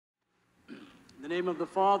In the name of the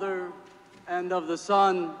Father, and of the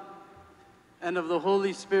Son, and of the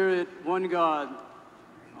Holy Spirit, one God.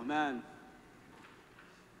 Amen.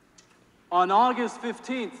 On August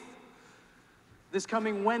 15th, this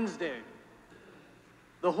coming Wednesday,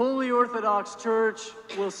 the Holy Orthodox Church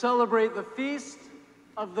will celebrate the feast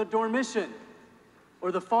of the Dormition,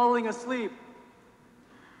 or the falling asleep,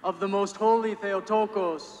 of the Most Holy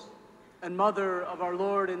Theotokos and Mother of our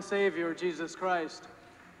Lord and Savior, Jesus Christ.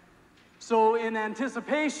 So in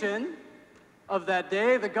anticipation of that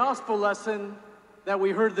day, the gospel lesson that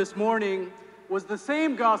we heard this morning was the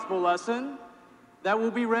same gospel lesson that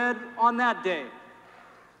will be read on that day,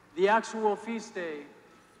 the actual feast day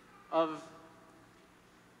of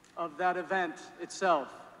that event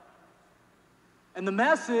itself. And the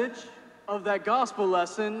message of that gospel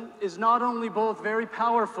lesson is not only both very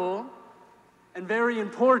powerful and very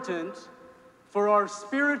important for our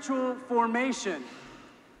spiritual formation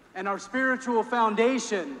and our spiritual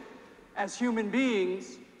foundation as human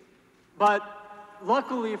beings, but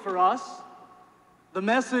luckily for us, the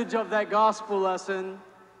message of that gospel lesson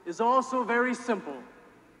is also very simple,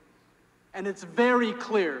 and it's very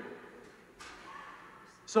clear.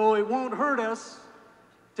 So it won't hurt us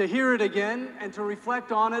to hear it again and to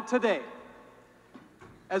reflect on it today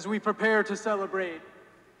as we prepare to celebrate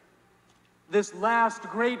this last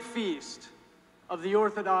great feast of the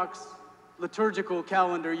Orthodox liturgical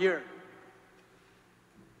calendar year.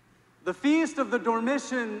 The Feast of the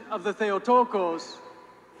Dormition of the Theotokos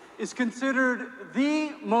is considered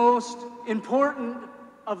the most important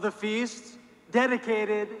of the feasts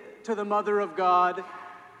dedicated to the Mother of God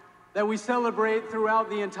that we celebrate throughout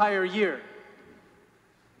the entire year.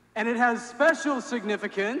 And it has special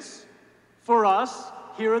significance for us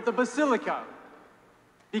here at the Basilica,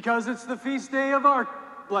 because it's the feast day of our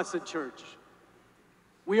Blessed Church.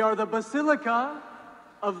 We are the Basilica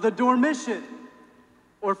of the Dormition,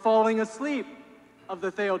 or falling asleep, of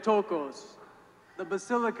the Theotokos, the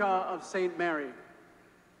Basilica of St. Mary.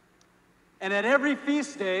 And at every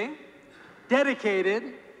feast day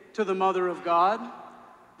dedicated to the Mother of God,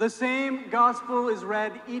 the same gospel is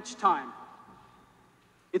read each time.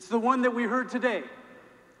 It's the one that we heard today,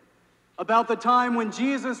 about the time when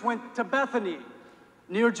Jesus went to Bethany,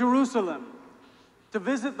 near Jerusalem, to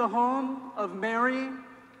visit the home of Mary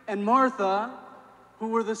and Martha, who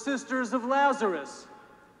were the sisters of Lazarus,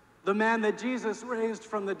 the man that Jesus raised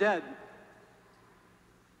from the dead.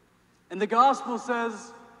 And the gospel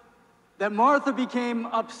says that Martha became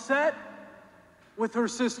upset with her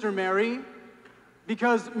sister Mary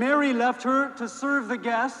because Mary left her to serve the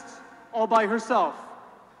guests all by herself.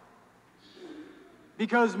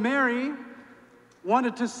 Because Mary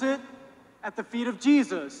wanted to sit at the feet of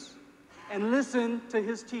Jesus and listen to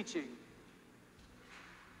his teaching.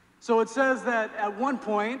 So it says that at one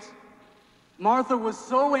point, Martha was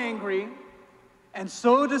so angry and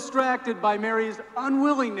so distracted by Mary's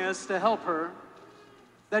unwillingness to help her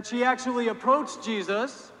that she actually approached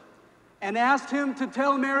Jesus and asked him to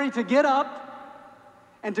tell Mary to get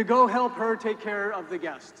up and to go help her take care of the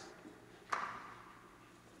guests.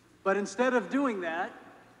 But instead of doing that,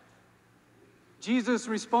 Jesus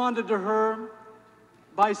responded to her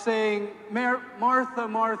by saying, Martha,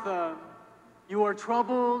 Martha, you are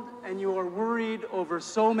troubled and you are worried over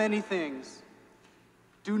so many things.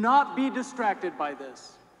 Do not be distracted by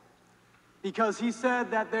this, because he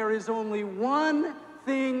said that there is only one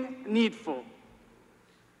thing needful,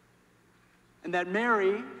 and that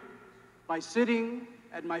Mary, by sitting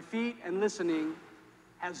at my feet and listening,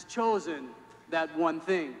 has chosen that one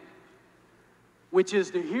thing, which is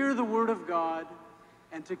to hear the word of God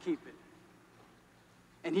and to keep it.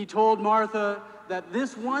 And he told Martha that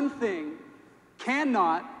this one thing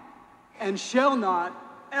cannot and shall not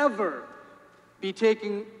ever be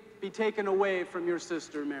taken away from your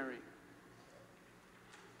sister Mary.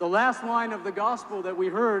 The last line of the gospel that we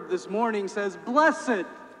heard this morning says, "Blessed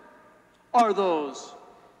are those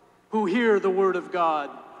who hear the word of God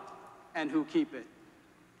and who keep it."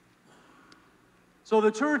 So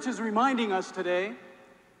the church is reminding us today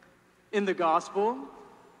in the gospel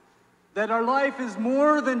that our life is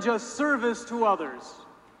more than just service to others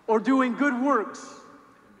or doing good works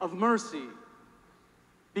of mercy,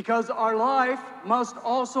 because our life must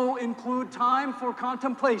also include time for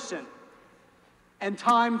contemplation and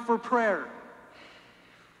time for prayer,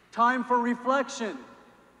 time for reflection,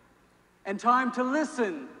 and time to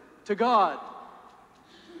listen to God,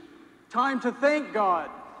 time to thank God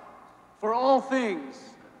for all things,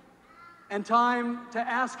 and time to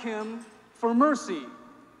ask him for mercy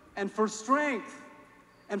and for strength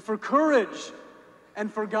and for courage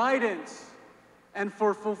and for guidance and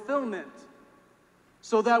for fulfillment.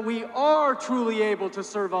 so that we are truly able to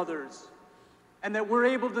serve others, and that we're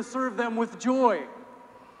able to serve them with joy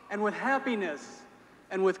and with happiness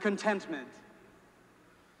and with contentment.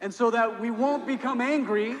 And so that we won't become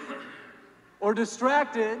angry or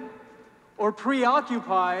distracted or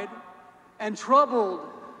preoccupied and troubled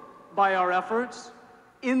by our efforts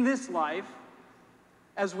in this life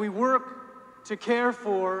as we work to care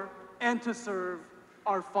for and to serve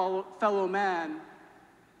our fellow man,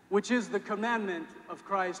 which is the commandment of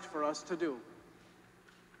Christ for us to do.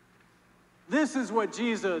 This is what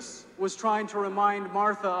Jesus was trying to remind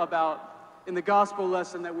Martha about in the gospel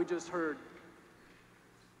lesson that we just heard.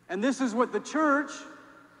 And this is what the church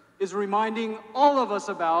is reminding all of us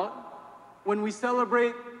about when we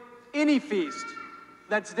celebrate any feast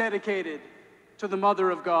that's dedicated to the Mother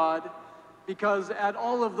of God, because at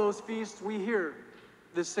all of those feasts we hear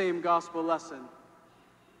the same gospel lesson.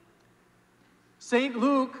 St.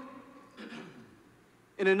 Luke,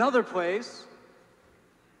 in another place,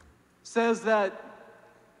 says that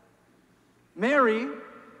Mary,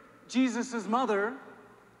 Jesus' mother,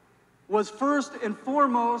 was first and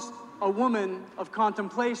foremost a woman of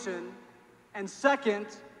contemplation, and second,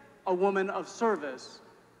 a woman of service.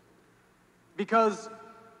 Because,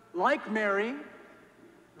 like Mary,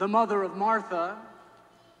 the mother of Martha,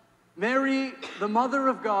 Mary, the mother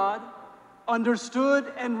of God,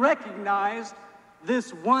 understood and recognized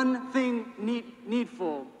this one thing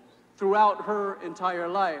needful throughout her entire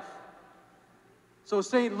life. So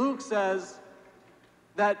St. Luke says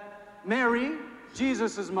that Mary,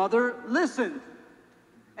 Jesus' mother, listened,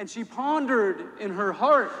 and she pondered in her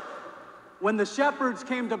heart when the shepherds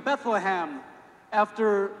came to Bethlehem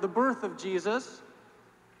after the birth of Jesus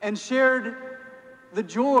and shared the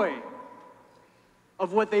joy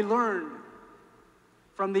of what they learned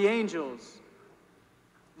from the angels.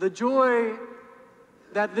 The joy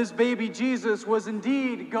that this baby Jesus was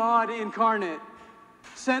indeed God incarnate,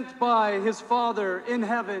 sent by his Father in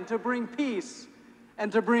heaven to bring peace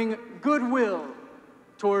and to bring goodwill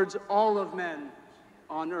towards all of men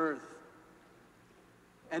on earth.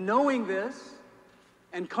 And knowing this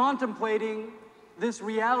and contemplating this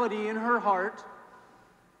reality in her heart,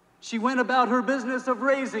 she went about her business of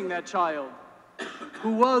raising that child,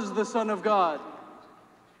 who was the Son of God,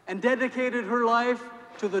 and dedicated her life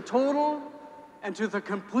to the total and to the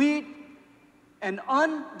complete and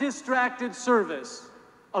undistracted service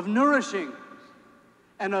of nourishing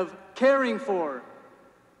and of caring for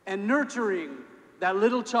and nurturing that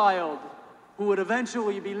little child who would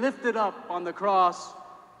eventually be lifted up on the cross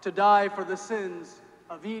to die for the sins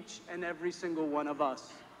of each and every single one of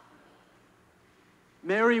us.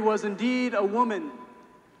 Mary was indeed a woman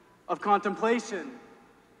of contemplation,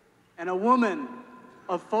 and a woman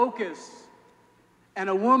of focus, and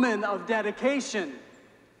a woman of dedication.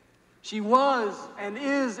 She was and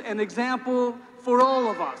is an example for all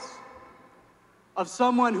of us of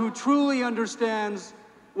someone who truly understands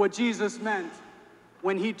what Jesus meant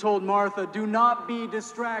when he told Martha, "Do not be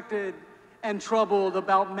distracted and troubled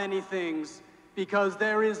about many things, because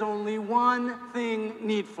there is only one thing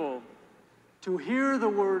needful: to hear the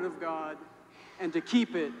word of God and to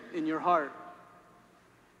keep it in your heart."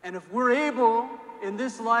 And if we're able in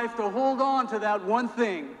this life to hold on to that one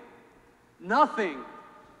thing, nothing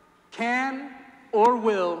can or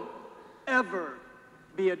will ever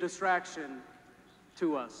be a distraction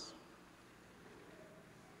to us.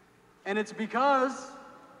 And it's because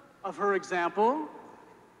of her example,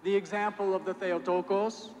 the example of the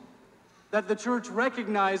Theotokos, that the church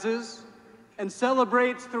recognizes and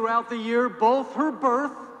celebrates throughout the year both her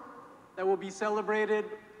birth, that will be celebrated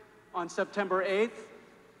on September 8th,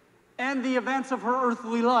 and the events of her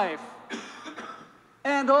earthly life,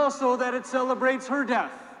 and also that it celebrates her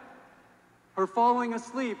death, her falling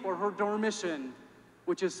asleep, or her dormition,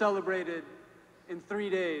 which is celebrated in 3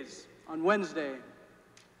 days, on Wednesday,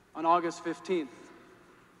 on August 15th.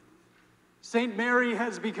 Saint Mary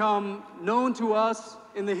has become known to us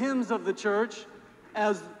in the hymns of the church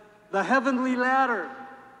as the heavenly ladder,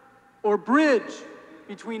 or bridge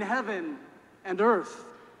between heaven and earth.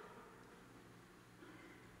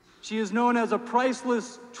 She is known as a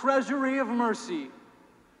priceless treasury of mercy,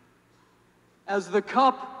 as the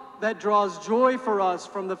cup that draws joy for us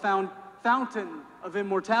from the fountain of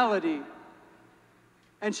immortality.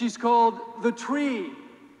 And she's called the tree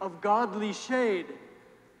of godly shade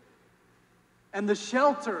and the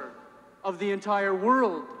shelter of the entire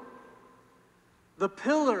world, the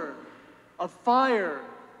pillar of fire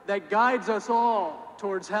that guides us all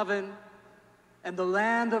towards heaven and the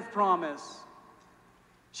land of promise.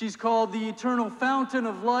 She's called the eternal fountain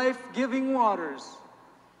of life-giving waters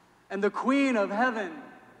and the queen of heaven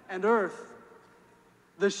and earth.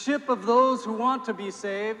 the ship of those who want to be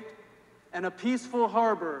saved, and a peaceful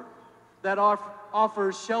harbor that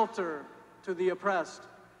offers shelter to the oppressed.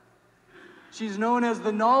 She's known as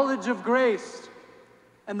the knowledge of grace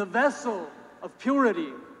and the vessel of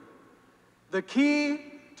purity, the key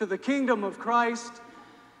to the kingdom of Christ,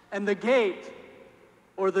 and the gate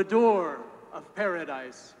or the door of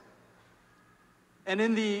paradise. And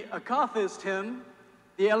in the Akathist hymn,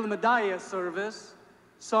 the El Madaya service,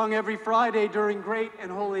 sung every Friday during Great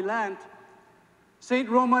and Holy Lent, St.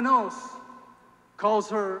 Romanos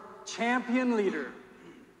calls her champion leader.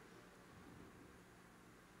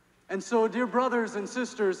 And so, dear brothers and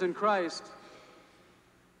sisters in Christ,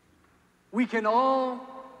 we can all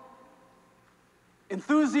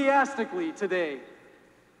enthusiastically today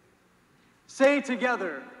say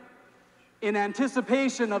together, in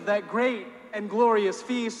anticipation of that great and glorious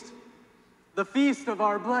feast, the feast of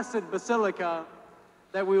our blessed Basilica,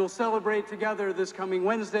 that we will celebrate together this coming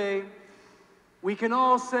Wednesday, we can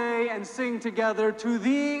all say and sing together, "To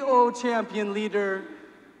thee, O champion leader,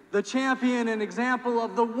 the champion and example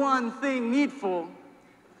of the one thing needful,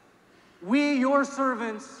 we, your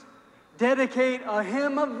servants, dedicate a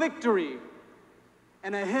hymn of victory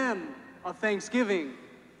and a hymn of thanksgiving,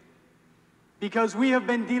 because we have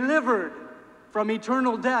been delivered from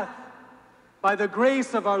eternal death by the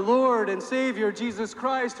grace of our Lord and Savior Jesus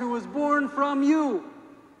Christ, who was born from you.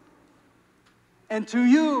 And to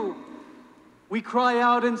you we cry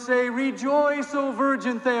out and say, Rejoice, O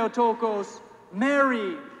Virgin Theotokos,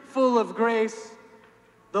 Mary, full of grace.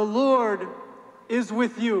 The Lord is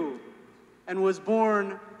with you and was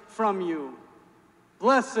born from you.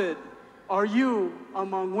 Blessed are you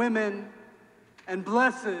among women, and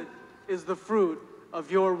blessed is the fruit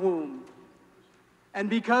of your womb. And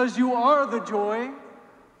because you are the joy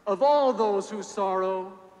of all those who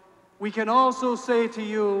sorrow, we can also say to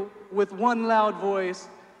you with one loud voice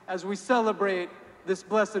as we celebrate this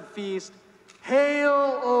blessed feast,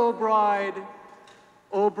 Hail, O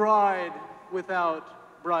bride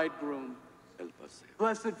without bridegroom.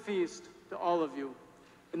 Blessed feast to all of you.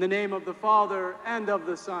 In the name of the Father, and of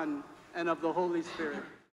the Son, and of the Holy Spirit.